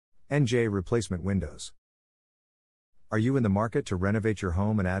NJ Replacement Windows. Are you in the market to renovate your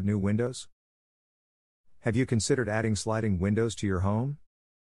home and add new windows? Have you considered adding sliding windows to your home?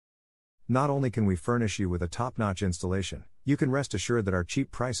 Not only can we furnish you with a top-notch installation, you can rest assured that our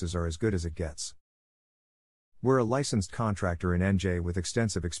cheap prices are as good as it gets. We're a licensed contractor in NJ with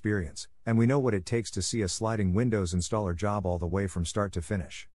extensive experience, and we know what it takes to see a sliding windows installer job all the way from start to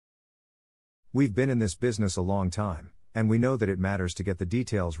finish. We've been in this business a long time, and we know that it matters to get the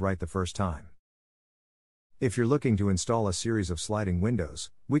details right the first time. If you're looking to install a series of sliding windows,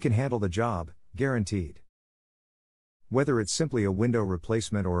 we can handle the job, guaranteed. Whether it's simply a window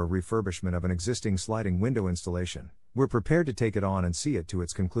replacement or a refurbishment of an existing sliding window installation, we're prepared to take it on and see it to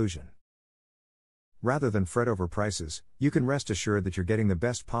its conclusion. Rather than fret over prices, you can rest assured that you're getting the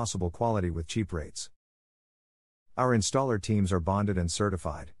best possible quality with cheap rates. Our installer teams are bonded and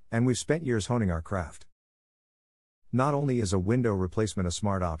certified, and we've spent years honing our craft. Not only is a window replacement a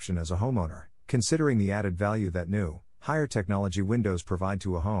smart option as a homeowner, considering the added value that new, higher technology windows provide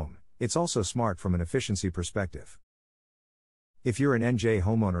to a home, it's also smart from an efficiency perspective. If you're an NJ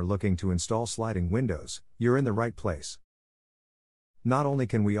homeowner looking to install sliding windows, you're in the right place. Not only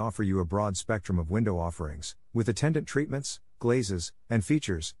can we offer you a broad spectrum of window offerings, with attendant treatments, glazes, and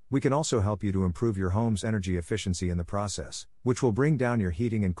features, we can also help you to improve your home's energy efficiency in the process, which will bring down your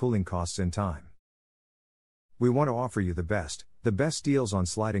heating and cooling costs in time. We want to offer you the best deals on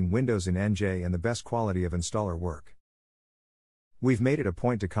sliding windows in NJ and the best quality of installer work. We've made it a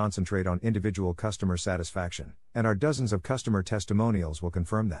point to concentrate on individual customer satisfaction, and our dozens of customer testimonials will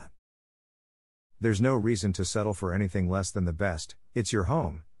confirm that. There's no reason to settle for anything less than the best. It's your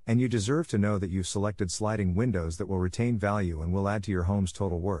home, and you deserve to know that you've selected sliding windows that will retain value and will add to your home's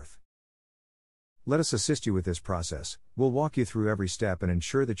total worth. Let us assist you with this process. We'll walk you through every step and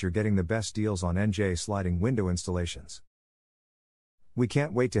ensure that you're getting the best deals on NJ sliding window installations. We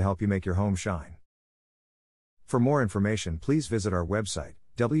can't wait to help you make your home shine. For more information, please visit our website,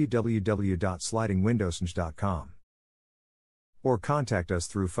 www.slidingwindowsnj.com, or contact us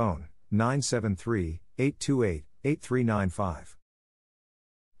through phone 973-828-8395.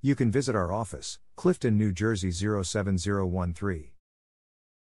 You can visit our office, Clifton, New Jersey 07013.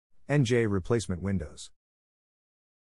 NJ Replacement Windows.